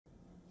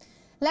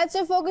Let's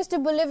shift focus to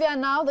Bolivia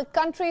now. The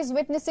country is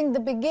witnessing the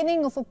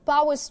beginning of a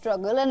power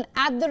struggle, and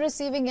at the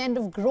receiving end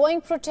of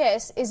growing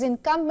protests is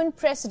incumbent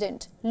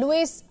President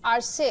Luis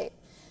Arce.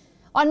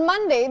 On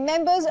Monday,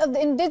 members of the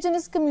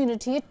indigenous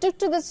community took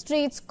to the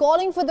streets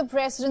calling for the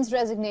president's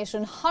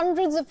resignation.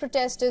 Hundreds of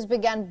protesters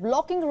began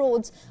blocking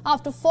roads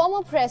after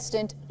former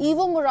President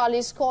Evo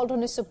Morales called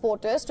on his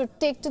supporters to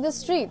take to the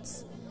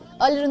streets.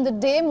 Earlier in the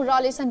day,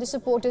 Morales and his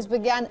supporters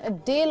began a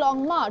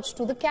day-long march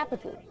to the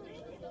capital.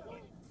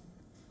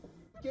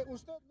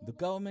 The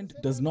government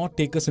does not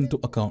take us into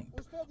account.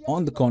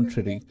 On the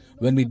contrary,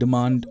 when we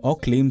demand or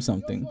claim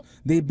something,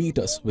 they beat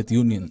us with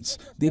unions,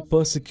 they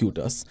persecute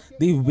us,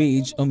 they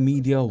wage a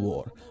media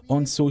war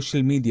on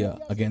social media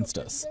against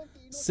us,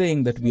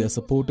 saying that we are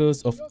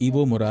supporters of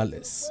Evo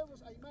Morales.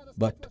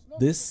 But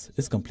this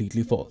is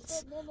completely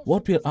false.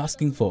 What we are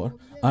asking for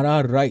are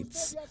our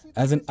rights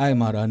as an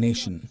Aymara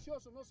nation.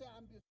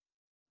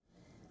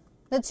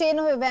 The chain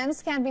of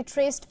events can be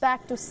traced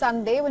back to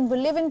Sunday when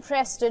Bolivian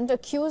president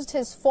accused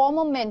his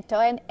former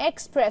mentor and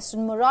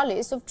ex-president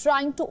Morales of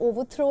trying to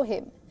overthrow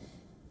him.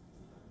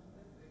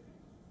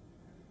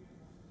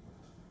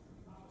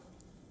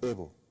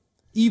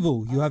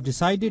 Evo, you have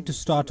decided to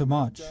start a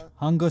march,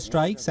 hunger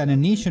strikes and a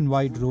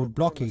nationwide road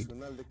blockade,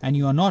 and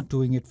you are not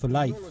doing it for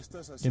life,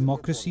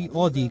 democracy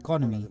or the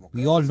economy.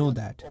 We all know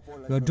that.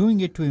 You are doing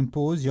it to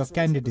impose your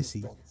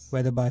candidacy,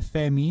 whether by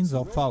fair means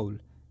or foul,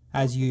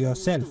 as you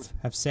yourself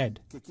have said.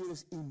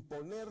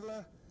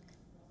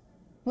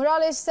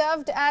 Morales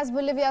served as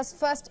Bolivia's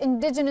first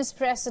indigenous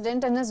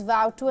president and has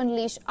vowed to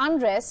unleash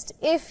unrest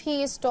if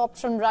he is stopped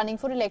from running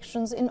for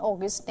elections in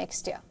August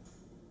next year.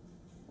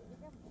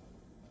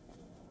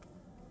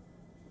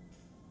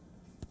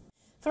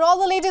 For all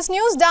the latest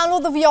news,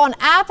 download the WION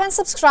app and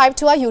subscribe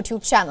to our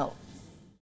YouTube channel.